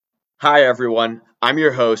Hi everyone, I'm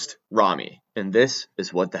your host, Rami, and this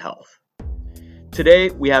is What the Health. Today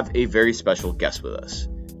we have a very special guest with us,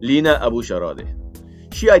 Lina Abusharade.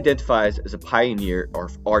 She identifies as a pioneer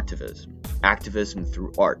of artivism, activism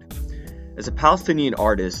through art. As a Palestinian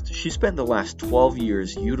artist, she spent the last 12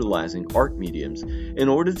 years utilizing art mediums in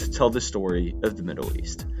order to tell the story of the Middle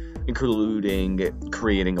East, including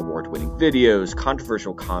creating award-winning videos,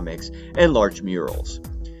 controversial comics, and large murals.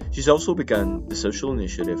 She's also begun the social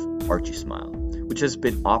initiative Archie Smile, which has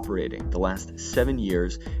been operating the last 7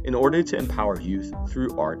 years in order to empower youth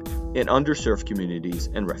through art in underserved communities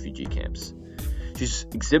and refugee camps. She's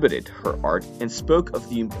exhibited her art and spoke of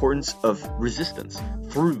the importance of resistance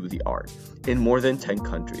through the art in more than 10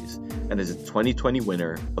 countries, and is a 2020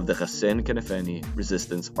 winner of the Ghassan Kanafani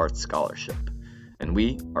Resistance Art Scholarship. And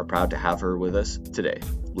we are proud to have her with us today.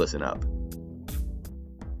 Listen up.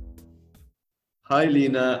 Hi,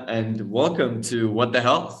 Lina, and welcome to What the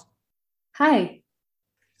Health. Hi.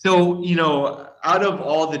 So, out of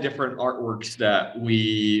all the different artworks that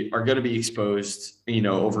we are going to be exposed,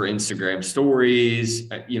 over Instagram stories,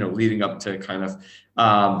 leading up to kind of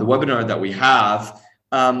the webinar that we have,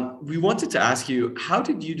 we wanted to ask you, how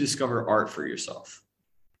did you discover art for yourself?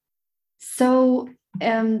 So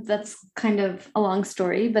that's kind of a long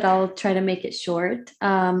story, but I'll try to make it short.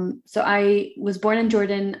 So I was born in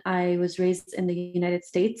Jordan. I was raised in the United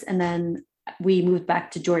States, and then we moved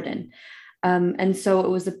back to Jordan. And so it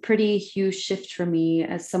was a pretty huge shift for me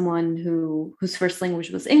as someone whose first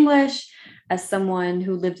language was English, as someone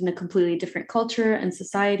who lived in a completely different culture and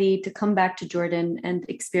society, to come back to Jordan and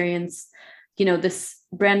experience, this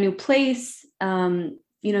brand new place,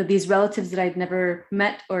 these relatives that I'd never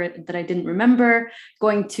met or that I didn't remember,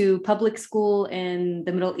 going to public school in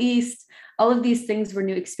the Middle East. All of these things were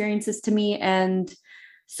new experiences to me. And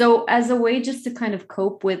so as a way just to kind of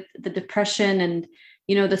cope with the depression and,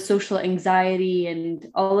 the social anxiety and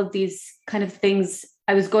all of these kind of things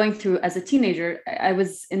I was going through as a teenager, I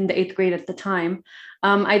was in the 8th grade at the time.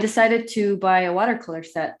 I decided to buy a watercolor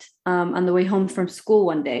set on the way home from school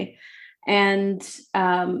one day. And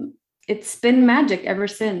it's been magic ever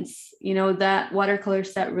since. That watercolor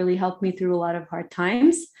set really helped me through a lot of hard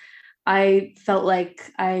times. I felt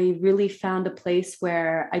like I really found a place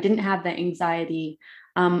where I didn't have that anxiety.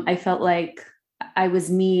 I felt like I was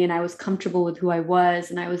me and I was comfortable with who I was,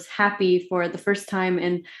 and I was happy for the first time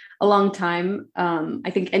in a long time. I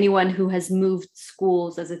think anyone who has moved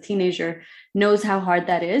schools as a teenager knows how hard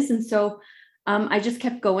that is. And so I just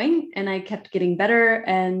kept going and I kept getting better.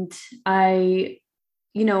 And I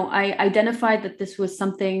identified that this was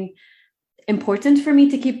something important for me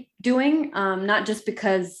to keep doing, not just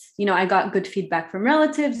because, I got good feedback from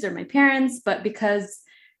relatives or my parents, but because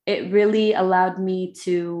it really allowed me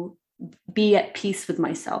to be at peace with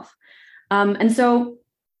myself. And so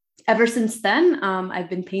ever since then, I've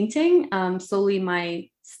been painting. Slowly my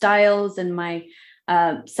styles and my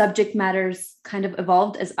subject matters kind of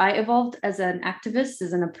evolved as I evolved as an activist,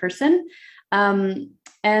 as in a person.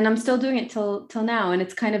 And I'm still doing it till now. And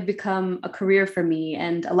it's kind of become a career for me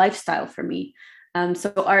and a lifestyle for me.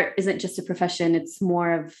 So art isn't just a profession. It's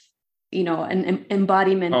more of, an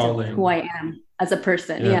embodiment of who I am as a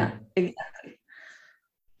person. Yeah, exactly.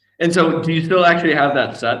 And so do you still actually have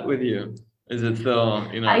that set with you? Is it still,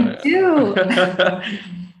 I do.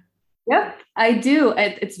 Yep, I do.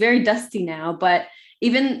 It's very dusty now, but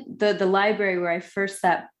even the library where I first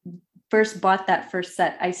bought that first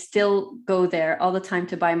set, I still go there all the time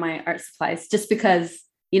to buy my art supplies, just because,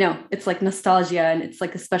 it's like nostalgia and it's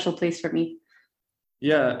like a special place for me.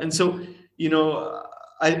 Yeah. And so,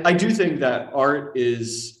 I do think that art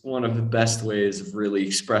is one of the best ways of really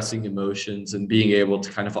expressing emotions and being able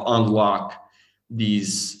to kind of unlock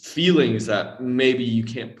these feelings that maybe you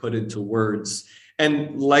can't put into words.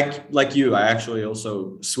 And like you, I actually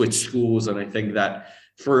also switched schools, and I think that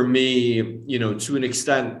for me, to an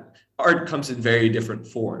extent, art comes in very different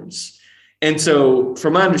forms. And so,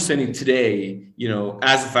 from my understanding today,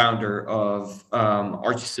 as a founder of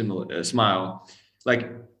Archie Smile,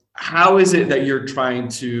 like, how is it that you're trying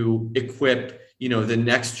to equip, the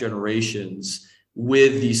next generations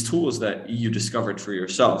with these tools that you discovered for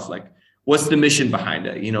yourself? Like, what's the mission behind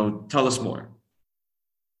it? Tell us more.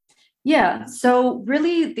 Yeah. So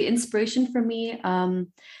really the inspiration for me,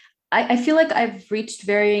 I feel like I've reached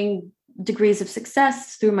varying degrees of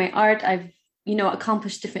success through my art. I've,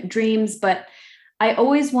 accomplished different dreams, but I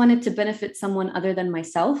always wanted to benefit someone other than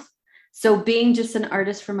myself. So being just an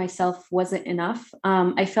artist for myself wasn't enough.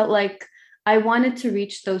 I felt like I wanted to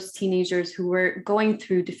reach those teenagers who were going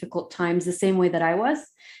through difficult times the same way that I was,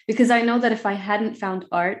 because I know that if I hadn't found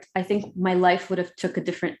art, I think my life would have took a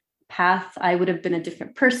different path, I would have been a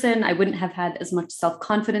different person. I wouldn't have had as much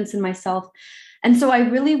self-confidence in myself. And so I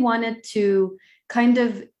really wanted to kind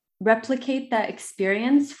of replicate that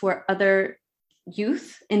experience for other youth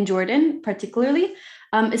in Jordan, particularly,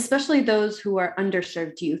 especially those who are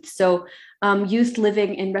underserved youth. So youth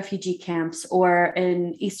living in refugee camps or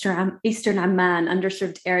in Eastern Amman,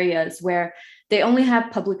 underserved areas where they only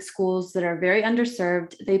have public schools that are very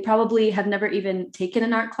underserved. They probably have never even taken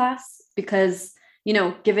an art class because,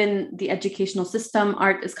 given the educational system,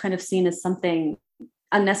 art is kind of seen as something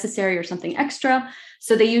unnecessary or something extra.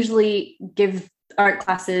 So they usually give art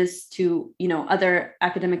classes to, other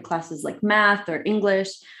academic classes like math or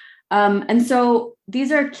English. And so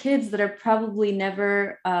these are kids that are probably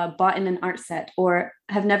never bought in an art set or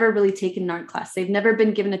have never really taken an art class. They've never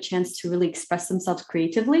been given a chance to really express themselves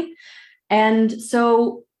creatively. And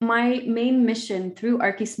so my main mission through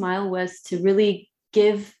Arky Smile was to really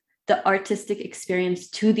give the artistic experience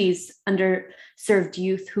to these underserved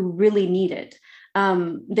youth who really need it.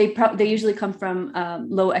 They usually come from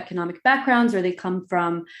low economic backgrounds, or they come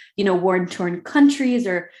from, war-torn countries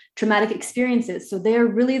or traumatic experiences. So they are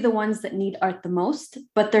really the ones that need art the most,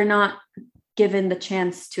 but they're not given the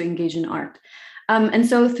chance to engage in art. And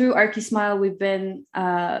so through Arky Smile, we've been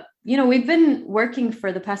working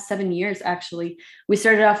for the past 7 years, actually. We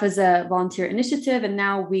started off as a volunteer initiative, and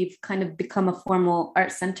now we've kind of become a formal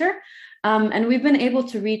art center. And we've been able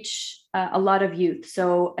to reach a lot of youth.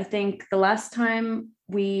 So I think the last time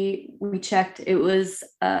we checked, it was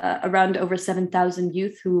around over 7,000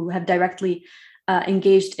 youth who have directly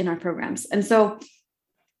engaged in our programs. And so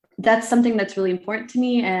that's something that's really important to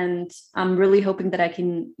me. And I'm really hoping that I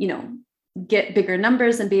can, get bigger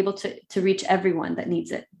numbers and be able to reach everyone that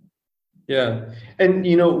needs it. Yeah. And,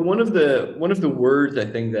 one of the words I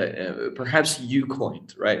think that perhaps you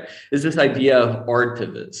coined, right, is this idea of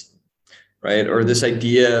artivism, right? Or this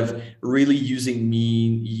idea of really using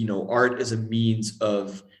art as a means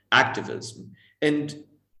of activism. And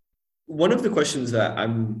one of the questions that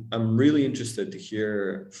I'm really interested to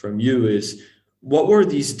hear from you is, what were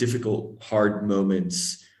these difficult, hard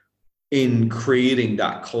moments in creating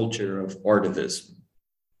that culture of artivism,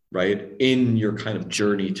 right, in your kind of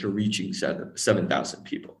journey to reaching 7,000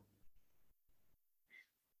 people?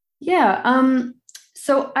 Yeah.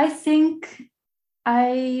 So I think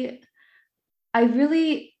I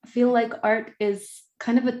really feel like art is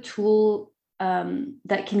kind of a tool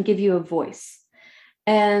that can give you a voice.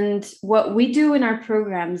 And what we do in our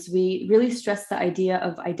programs, we really stress the idea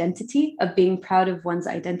of identity, of being proud of one's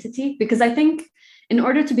identity, because I think in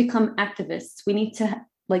order to become activists, we need to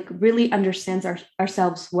really understand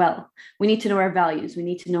ourselves well. We need to know our values. We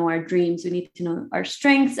need to know our dreams. We need to know our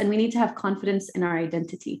strengths, and we need to have confidence in our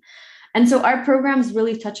identity. And so our programs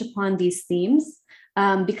really touch upon these themes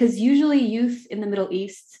because usually youth in the Middle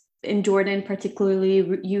East, in Jordan,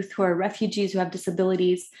 particularly youth who are refugees, who have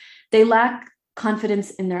disabilities, they lack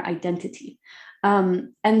confidence in their identity.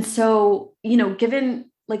 And so,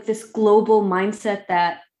 given this global mindset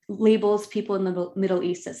that labels people in the Middle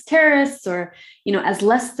East as terrorists or, as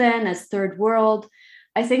less than, as third world,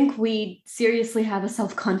 I think we seriously have a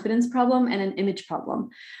self-confidence problem and an image problem.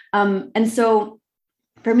 And so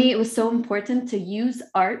for me, it was so important to use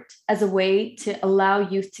art as a way to allow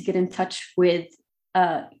youth to get in touch with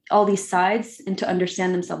all these sides and to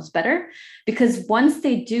understand themselves better. Because once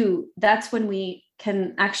they do, that's when we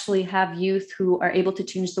can actually have youth who are able to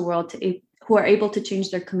change the world, who are able to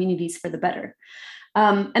change their communities for the better.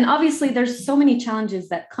 And obviously, there's so many challenges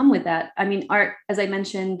that come with that. I mean, art, as I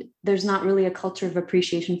mentioned, there's not really a culture of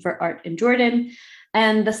appreciation for art in Jordan.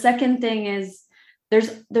 And the second thing is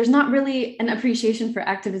there's not really an appreciation for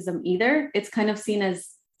activism either. It's kind of seen as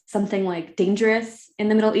something like dangerous in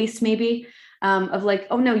the Middle East, maybe, of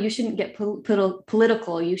oh no, you shouldn't get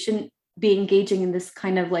political. You shouldn't be engaging in this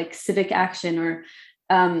kind of civic action, or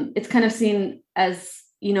it's kind of seen as,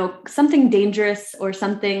 something dangerous or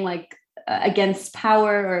something against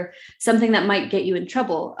power or something that might get you in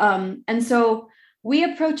trouble. And so we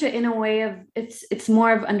approach it in a way of it's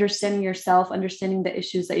more of understanding yourself, understanding the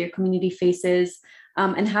issues that your community faces,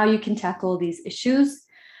 and how you can tackle these issues.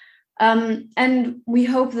 And we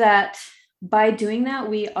hope that by doing that,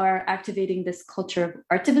 we are activating this culture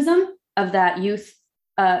of artivism, of that youth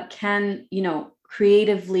can,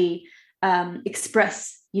 creatively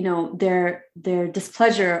express, their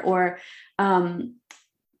displeasure, or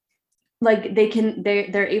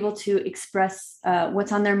they're able to express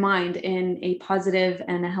what's on their mind in a positive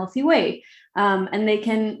and a healthy way. And they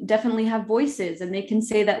can definitely have voices, and they can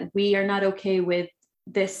say that we are not okay with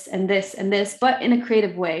this and this and this, but in a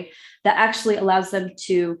creative way that actually allows them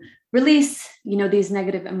to release, these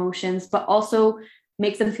negative emotions, but also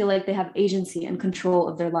makes them feel like they have agency and control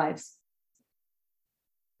of their lives.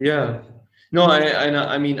 Yeah. No,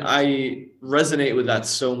 I mean, I resonate with that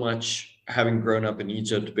so much, having grown up in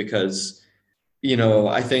Egypt, because,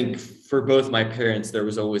 I think for both my parents, there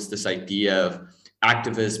was always this idea of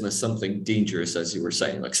activism as something dangerous, as you were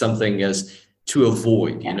saying, like something as to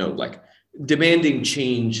avoid, like demanding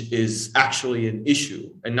change is actually an issue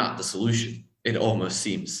and not the solution, it almost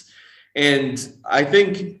seems. And I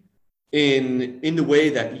think in the way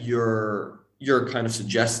that you're kind of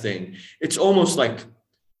suggesting, it's almost like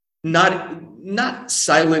not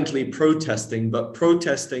silently protesting, but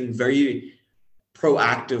protesting very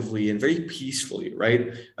proactively and very peacefully,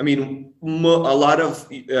 right? I mean, a lot of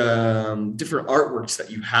different artworks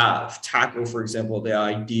that you have tackle, for example, the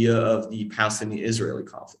idea of the Palestinian-Israeli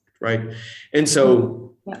conflict, right? And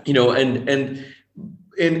so, and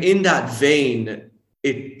in that vein,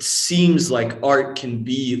 it seems like art can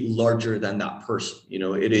be larger than that person.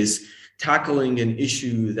 It is tackling an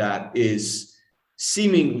issue that is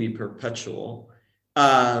seemingly perpetual,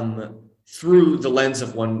 through the lens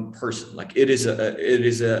of one person. Like it is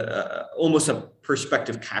a almost a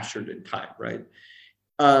perspective captured in time, right?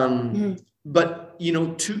 But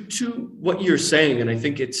to what you're saying, and I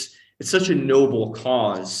think it's such a noble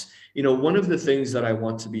cause. One of the things that I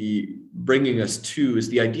want to be bringing us to is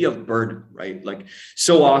the idea of burden, right? Like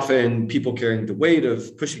so often people carrying the weight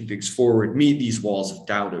of pushing things forward meet these walls of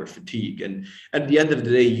doubt or fatigue, and at the end of the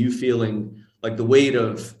day, you feeling like the weight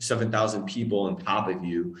of 7,000 people on top of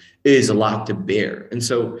you is a lot to bear. And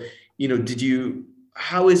so, did you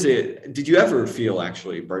ever feel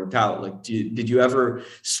actually burnt out? Like, did you ever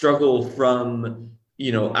struggle from,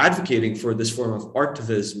 advocating for this form of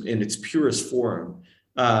artivism in its purest form,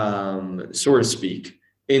 so to speak,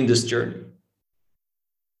 in this journey?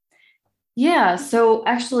 Yeah. So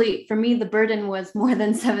actually, for me, the burden was more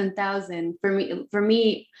than 7,000. For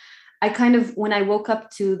me, I kind of, when I woke up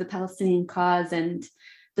to the Palestinian cause and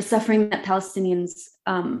the suffering that Palestinians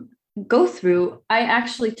go through, I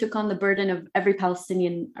actually took on the burden of every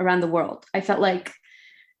Palestinian around the world. I felt like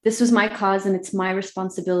this was my cause and it's my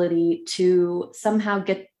responsibility to somehow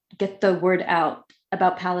get the word out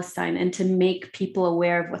about Palestine and to make people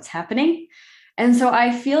aware of what's happening. And so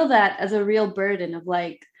I feel that as a real burden of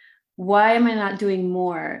like, why am I not doing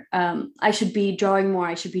more? I should be drawing more.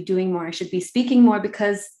 I should be doing more. I should be speaking more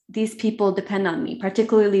because these people depend on me,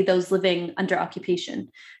 particularly those living under occupation.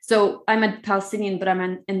 So I'm a Palestinian, but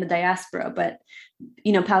I'm in the diaspora. But,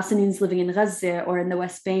 Palestinians living in Gaza or in the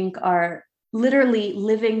West Bank are literally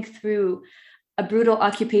living through a brutal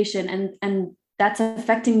occupation, and that's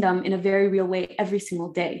affecting them in a very real way every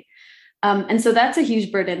single day. And so that's a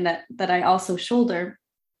huge burden that I also shoulder.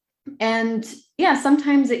 And yeah,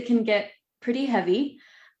 sometimes it can get pretty heavy.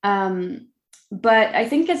 But I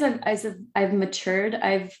think as I've matured,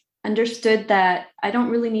 I've understood that I don't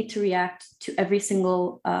really need to react to every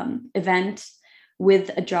single event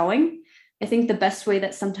with a drawing. I think the best way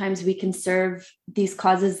that sometimes we can serve these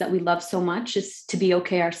causes that we love so much is to be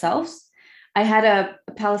okay ourselves. I had a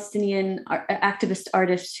Palestinian activist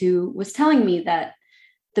artist who was telling me that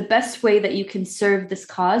the best way that you can serve this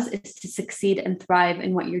cause is to succeed and thrive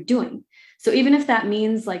in what you're doing. So even if that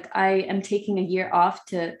means like I am taking a year off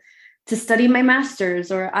to study my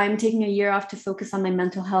master's, or I'm taking a year off to focus on my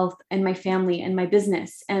mental health and my family and my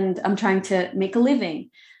business, and I'm trying to make a living,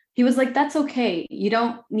 he was like, that's okay. You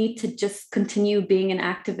don't need to just continue being an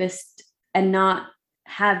activist and not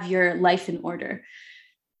have your life in order.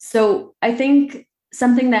 So I think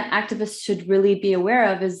something that activists should really be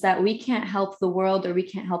aware of is that we can't help the world or we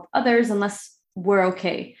can't help others unless we're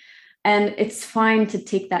okay. And it's fine to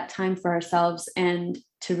take that time for ourselves and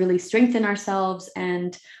to really strengthen ourselves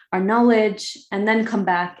and our knowledge, and then come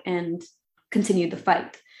back and continue the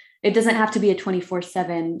fight. It doesn't have to be a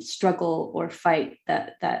 24/7 struggle or fight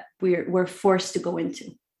that we're forced to go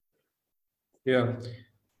into. Yeah.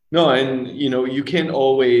 No, and you can't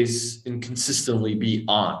always and consistently be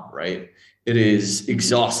on, right? It is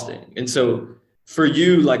exhausting. And so for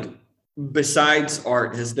you, like besides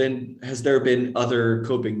art, has there been other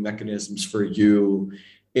coping mechanisms for you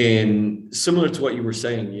in similar to what you were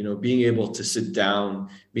saying, being able to sit down,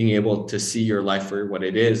 being able to see your life for what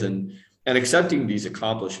it is, and accepting these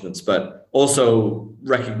accomplishments, but also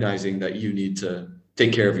recognizing that you need to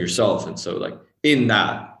take care of yourself. And so like in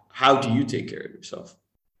that, how do you take care of yourself?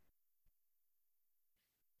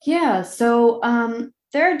 Yeah, so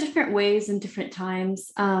there are different ways and different times.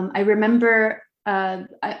 I remember, I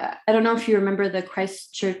don't know if you remember the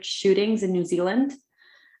Christchurch shootings in New Zealand.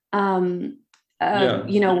 Yeah.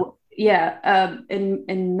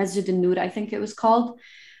 In Masjid al-Nur, I think it was called.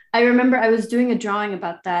 I remember I was doing a drawing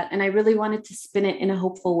about that, and I really wanted to spin it in a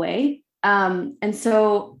hopeful way. And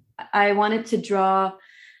so I wanted to draw.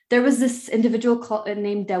 There was this individual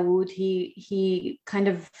named Dawood. He kind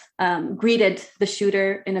of greeted the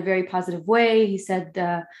shooter in a very positive way. He said,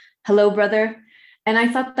 "Hello, brother," and I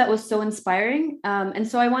thought that was so inspiring. And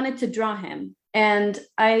so I wanted to draw him, and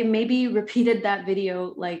I maybe repeated that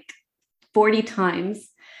video like 40 times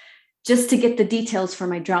just to get the details for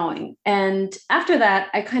my drawing. And after that,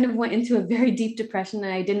 I kind of went into a very deep depression,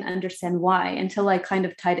 and I didn't understand why until I kind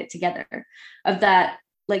of tied it together of that,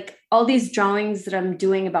 like all these drawings that I'm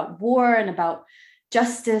doing about war and about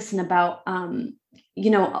justice and about,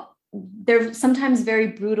 they're sometimes very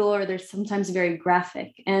brutal or they're sometimes very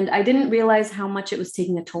graphic. And I didn't realize how much it was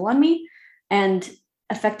taking a toll on me and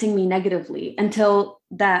affecting me negatively until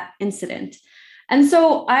that incident. And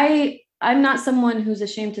so I'm not someone who's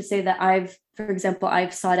ashamed to say that for example,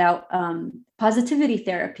 I've sought out positivity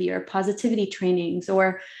therapy or positivity trainings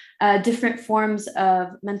or different forms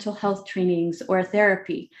of mental health trainings or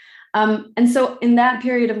therapy. And so in that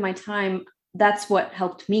period of my time, that's what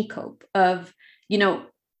helped me cope of,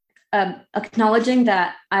 acknowledging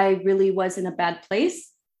that I really was in a bad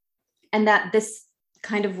place and that this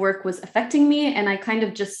kind of work was affecting me. And I kind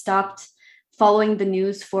of just stopped following the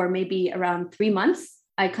news for maybe around 3 months.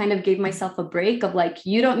 I kind of gave myself a break of like,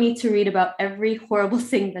 you don't need to read about every horrible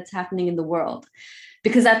thing that's happening in the world.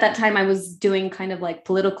 Because at that time I was doing kind of like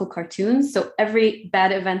political cartoons. So every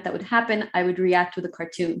bad event that would happen, I would react with a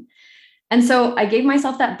cartoon. And so I gave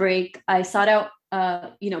myself that break. I sought out,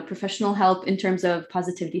 professional help in terms of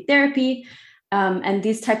positivity therapy and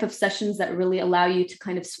these type of sessions that really allow you to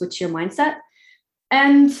kind of switch your mindset.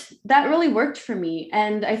 And that really worked for me.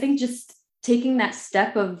 And I think just taking that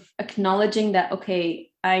step of acknowledging that,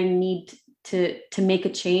 okay, I need to make a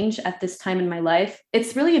change at this time in my life,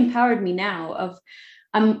 it's really empowered me now of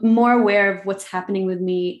I'm more aware of what's happening with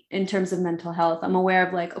me in terms of mental health. I'm aware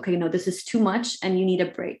of like, okay, no, this is too much and you need a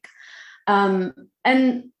break.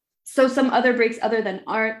 And so some other breaks other than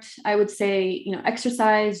art, I would say,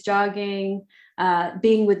 exercise, jogging,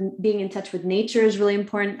 being in touch with nature is really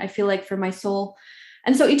important, I feel like, for my soul.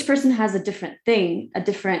 And so each person has a different thing, a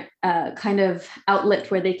different kind of outlet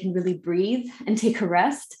where they can really breathe and take a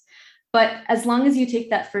rest. But as long as you take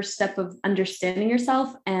that first step of understanding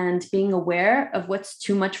yourself and being aware of what's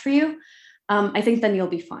too much for you, I think then you'll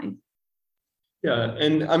be fine. Yeah.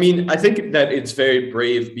 And I mean, I think that it's very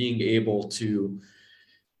brave being able to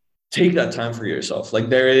take that time for yourself. Like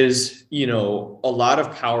there is, a lot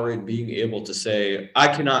of power in being able to say, I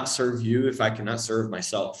cannot serve you if I cannot serve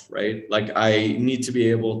myself, right? Like I need to be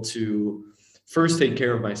able to first take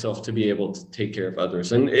care of myself to be able to take care of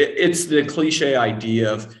others. And it's the cliche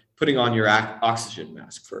idea of putting on your oxygen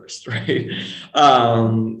mask first, right?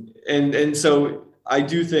 And so I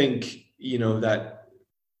do think, that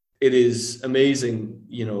it is amazing,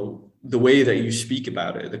 the way that you speak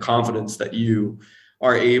about it, the confidence that you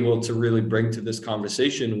are able to really bring to this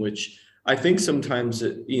conversation, which I think sometimes,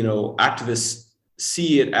 activists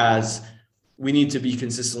see it as we need to be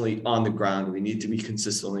consistently on the ground. We need to be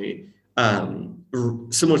consistently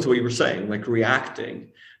similar to what you were saying, like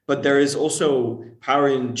reacting. But there is also power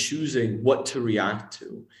in choosing what to react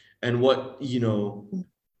to and what,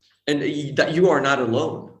 and that you are not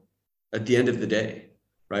alone at the end of the day.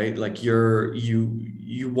 Right? Like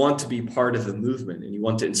you want to be part of the movement and you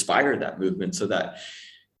want to inspire that movement so that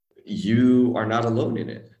you are not alone in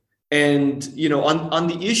it. And, on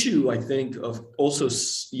the issue, I think of also,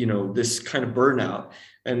 this kind of burnout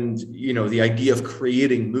and, the idea of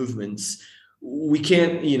creating movements, we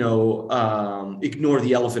can't, ignore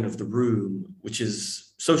the elephant of the room, which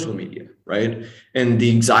is social media, right? And the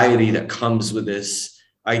anxiety that comes with this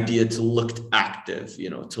idea to look active,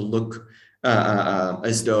 to look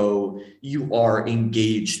as though you are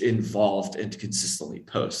engaged, involved, and to consistently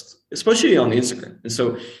post, especially on Instagram. And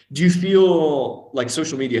so do you feel like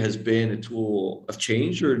social media has been a tool of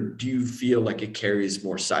change, or do you feel like it carries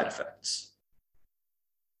more side effects?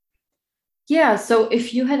 Yeah, so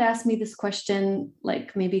if you had asked me this question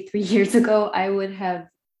like maybe 3 years ago, I would have,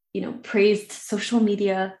 praised social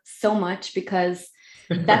media so much because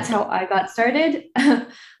that's how I got started.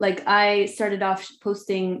 Like I started off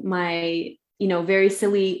posting my, very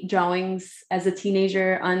silly drawings as a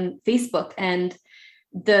teenager on Facebook, and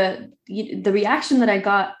the reaction that I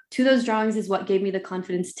got to those drawings is what gave me the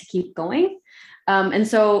confidence to keep going. And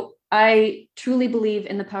so I truly believe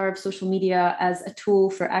in the power of social media as a tool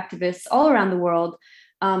for activists all around the world,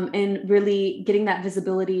 and really getting that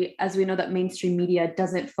visibility, as we know that mainstream media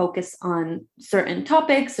doesn't focus on certain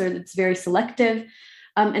topics or it's very selective.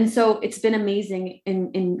 And so it's been amazing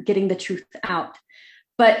in getting the truth out.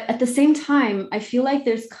 But at the same time, I feel like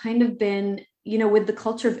there's kind of been, with the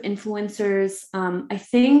culture of influencers, I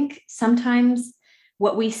think sometimes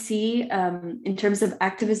what we see in terms of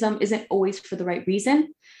activism isn't always for the right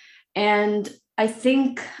reason. And I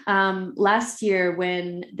think last year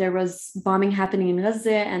when there was bombing happening in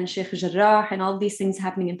Gaza and Sheikh Jarrah and all of these things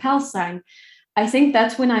happening in Palestine, I think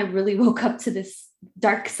that's when I really woke up to this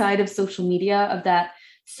dark side of social media, of that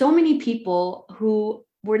so many people who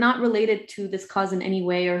were not related to this cause in any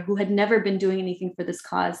way, or who had never been doing anything for this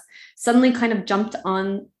cause, suddenly kind of jumped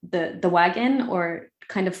on the wagon, or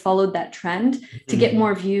kind of followed that trend to get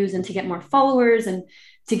more views and to get more followers and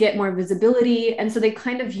to get more visibility. And so they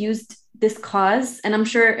kind of used this cause, and I'm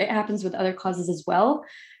sure it happens with other causes as well,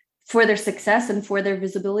 for their success and for their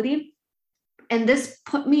visibility. And this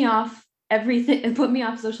put me off everything. It put me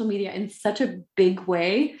off social media in such a big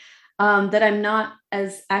way, that I'm not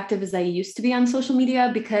as active as I used to be on social media,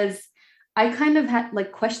 because I kind of had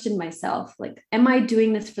questioned myself, am I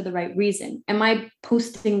doing this for the right reason? Am I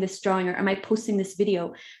posting this drawing, or am I posting this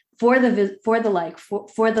video for the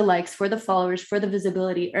likes, for the followers, for the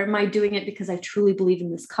visibility, or am I doing it because I truly believe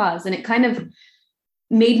in this cause? And it kind of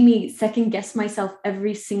made me second guess myself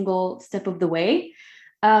every single step of the way.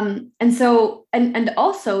 And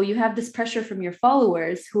also you have this pressure from your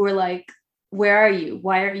followers who are like, where are you?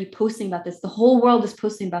 Why are you posting about this? The whole world is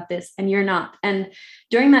posting about this and you're not. And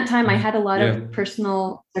during that time, I had a lot of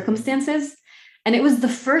personal circumstances. And it was the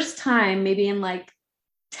first time, maybe in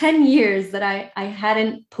 10 years, that I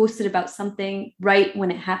hadn't posted about something right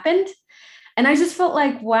when it happened. And I just felt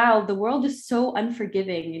like, wow, the world is so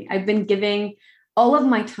unforgiving. I've been giving all of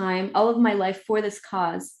my time, all of my life for this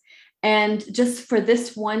cause. And just for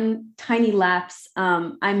this one tiny lapse,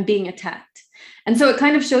 I'm being attacked. And so it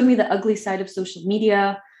kind of showed me the ugly side of social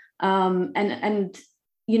media, and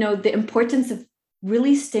the importance of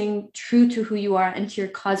really staying true to who you are and to your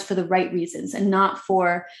cause for the right reasons, and not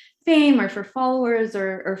for fame or for followers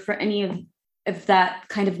or for any of that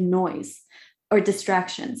kind of noise or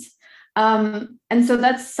distractions. And so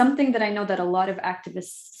that's something that I know that a lot of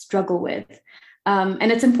activists struggle with.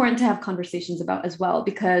 And it's important to have conversations about as well,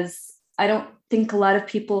 because I don't think a lot of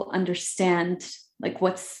people understand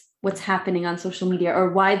what's happening on social media,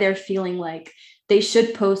 or why they're feeling like they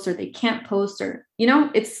should post or they can't post, or,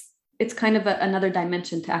 it's kind of another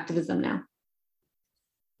dimension to activism now.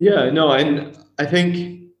 Yeah, no, and I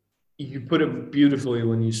think you put it beautifully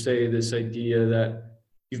when you say this idea that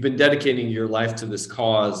you've been dedicating your life to this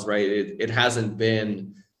cause, right? It hasn't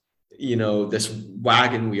been, this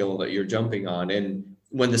wagon wheel that you're jumping on. And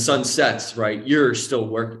when the sun sets, right, you're still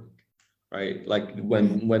working, right? Like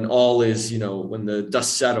when all is, when the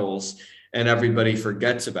dust settles and everybody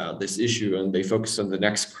forgets about this issue and they focus on the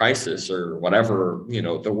next crisis or whatever,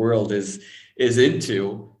 the world is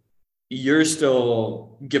into, you're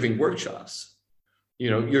still giving workshops,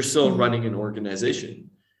 you're still running an organization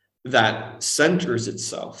that centers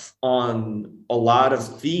itself on a lot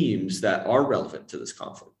of themes that are relevant to this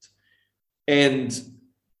conflict. And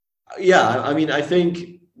yeah, I mean, I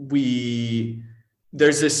think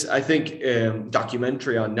there's this, I think,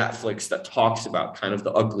 documentary on Netflix that talks about kind of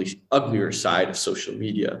the uglier side of social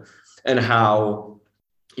media, and how,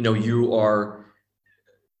 you are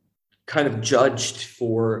kind of judged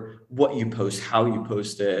for what you post, how you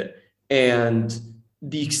post it, and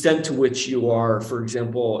the extent to which you are, for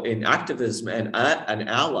example, in activism and an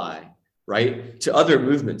ally, right, to other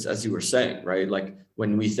movements, as you were saying, right? Like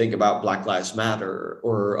when we think about Black Lives Matter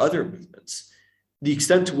or other movements, the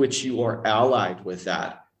extent to which you are allied with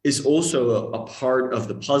that is also a part of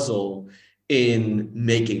the puzzle in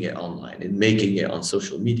making it online and making it on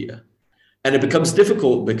social media. And it becomes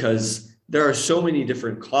difficult because there are so many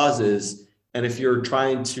different causes. And if you're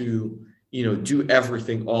trying to, do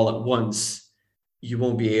everything all at once, you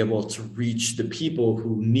won't be able to reach the people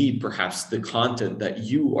who need perhaps the content that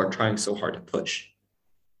you are trying so hard to push.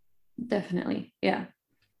 Definitely. Yeah.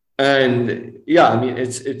 And yeah, I mean,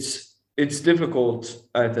 it's difficult,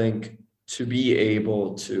 I think, to be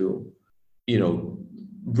able to,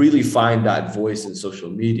 really find that voice in social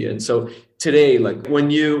media. And so today, like when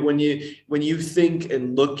you think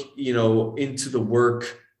and look, into the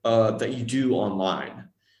work that you do online,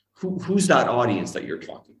 who's that audience that you're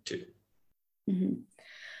talking to? Mm-hmm.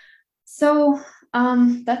 So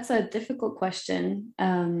that's a difficult question.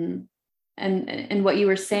 And what you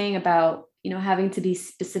were saying about, having to be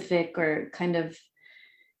specific, or kind of,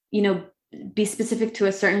 be specific to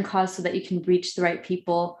a certain cause so that you can reach the right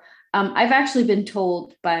people. I've actually been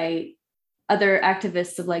told by other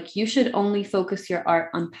activists of you should only focus your art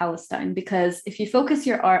on Palestine, because if you focus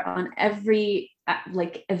your art on every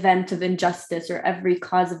event of injustice or every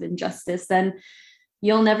cause of injustice, then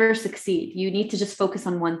you'll never succeed. You need to just focus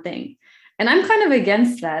on one thing. And I'm kind of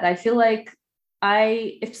against that. I feel like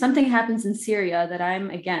if something happens in Syria that I'm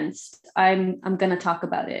against, I'm going to talk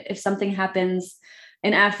about it. If something happens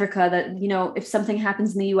in Africa that, you know, if something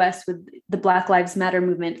happens in the US with the Black Lives Matter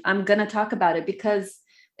movement, I'm going to talk about it because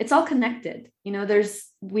it's all connected. You know,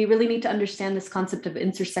 we really need to understand this concept of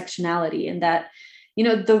intersectionality, and that, you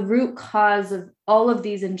know, the root cause of all of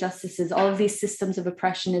these injustices, all of these systems of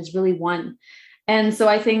oppression is really one. And so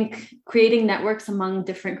I think creating networks among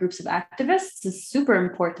different groups of activists is super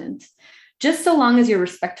important, just so long as you're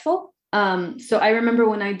respectful. So I remember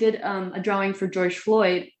when I did a drawing for George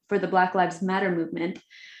Floyd for the Black Lives Matter movement,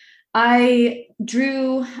 I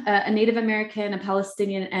drew a Native American, a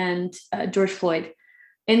Palestinian, and George Floyd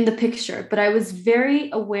in the picture, but I was very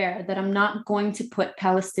aware that I'm not going to put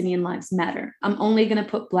Palestinian lives matter. I'm only going to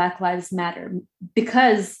put Black Lives Matter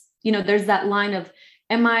because, you know, there's that line of,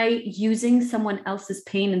 am I using someone else's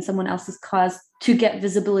pain and someone else's cause to get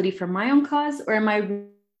visibility for my own cause, or am I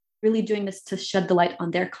really doing this to shed the light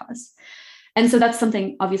on their cause? And so that's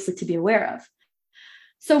something obviously to be aware of.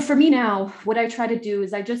 So for me now, what I try to do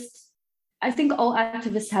is I think all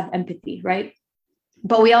activists have empathy, right?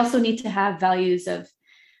 But we also need to have values of,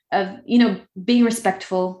 you know, being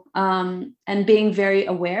respectful and being very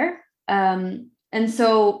aware. And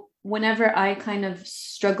so whenever I kind of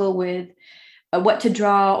struggle with what to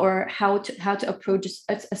draw or how to approach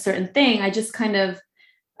a certain thing, I just kind of,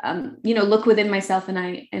 you know, look within myself and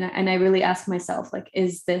I really ask myself, like,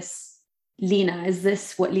 is this Lina? Is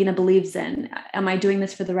this what Lina believes in? Am I doing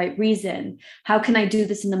this for the right reason? How can I do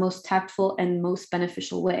this in the most tactful and most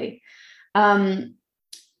beneficial way?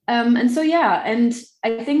 And so, yeah, and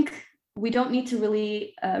I think we don't need to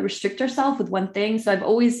really restrict ourselves with one thing. So I've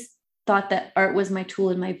always thought that art was my tool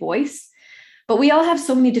and my voice, but we all have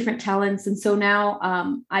so many different talents. And so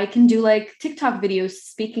now I can do like TikTok videos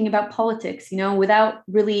speaking about politics, you know, without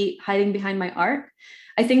really hiding behind my art.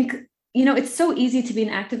 I think, you know, it's so easy to be an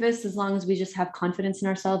activist as long as we just have confidence in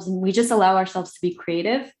ourselves and we just allow ourselves to be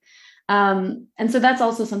creative. And so that's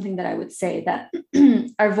also something that I would say, that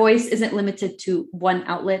our voice isn't limited to one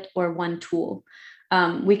outlet or one tool.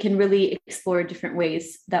 We can really explore different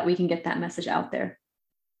ways that we can get that message out there.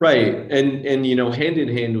 Right. And you know, hand in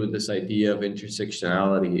hand with this idea of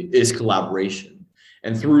intersectionality is collaboration.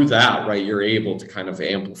 And through that, right, you're able to kind of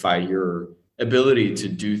amplify your ability to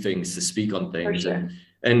do things, to speak on things. Sure.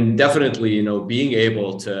 And definitely, you know, being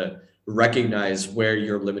able to recognize where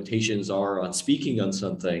your limitations are on speaking on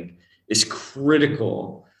something is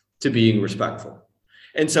critical to being respectful.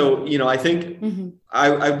 And so, you know, I think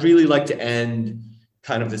I'd really like to end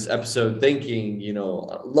kind of this episode thinking, you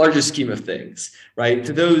know, larger scheme of things, right?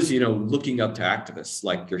 To those, you know, looking up to activists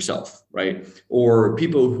like yourself, right? Or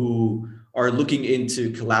people who are looking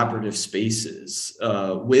into collaborative spaces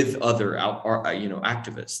with other, you know,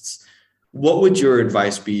 activists. What would your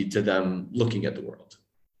advice be to them looking at the world?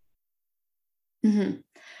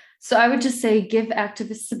 So I would just say, give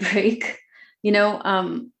activists a break. You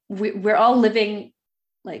know, we're all living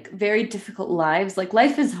like very difficult lives. Like,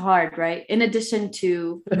 life is hard, right? In addition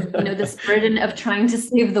to, you know, this burden of trying to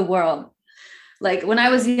save the world. Like, when I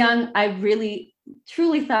was young, I really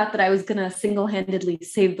truly thought that I was going to single-handedly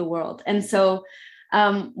save the world. And so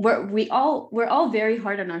we're all very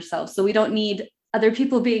hard on ourselves. So we don't need other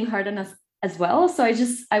people being hard on us as well. So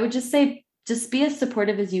I would just say, just be as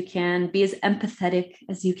supportive as you can, be as empathetic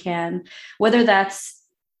as you can, whether that's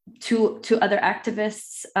to other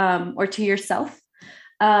activists or to yourself.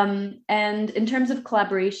 And in terms of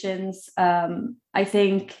collaborations, I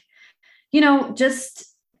think, you know, just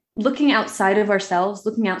looking outside of ourselves,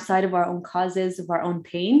 looking outside of our own causes, of our own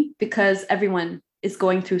pain, because everyone is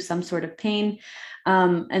going through some sort of pain.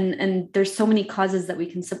 And there's so many causes that we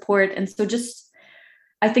can support. And so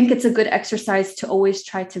I think it's a good exercise to always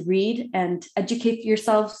try to read and educate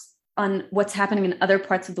yourselves on what's happening in other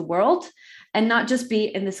parts of the world, and not just be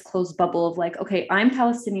in this closed bubble of like, okay, I'm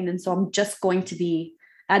Palestinian, and so I'm just going to be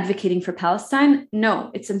advocating for Palestine.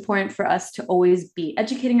 No, it's important for us to always be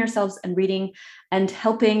educating ourselves and reading and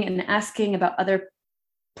helping and asking about other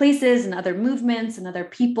places and other movements and other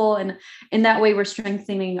people. And in that way, we're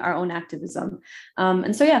strengthening our own activism.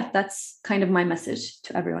 And so, yeah, that's kind of my message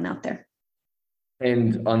to everyone out there.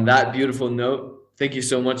 And on that beautiful note, thank you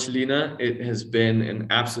so much, Lina. It has been an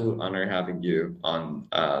absolute honor having you on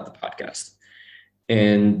the podcast.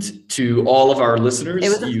 And to all of our listeners,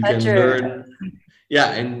 you can learn.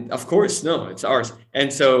 Yeah, and of course, no, it's ours.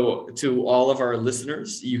 And so to all of our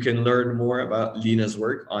listeners, you can learn more about Lina's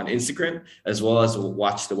work on Instagram, as well as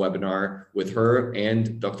watch the webinar with her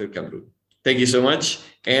and Dr. Kamrun. Thank you so much,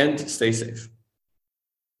 and stay safe.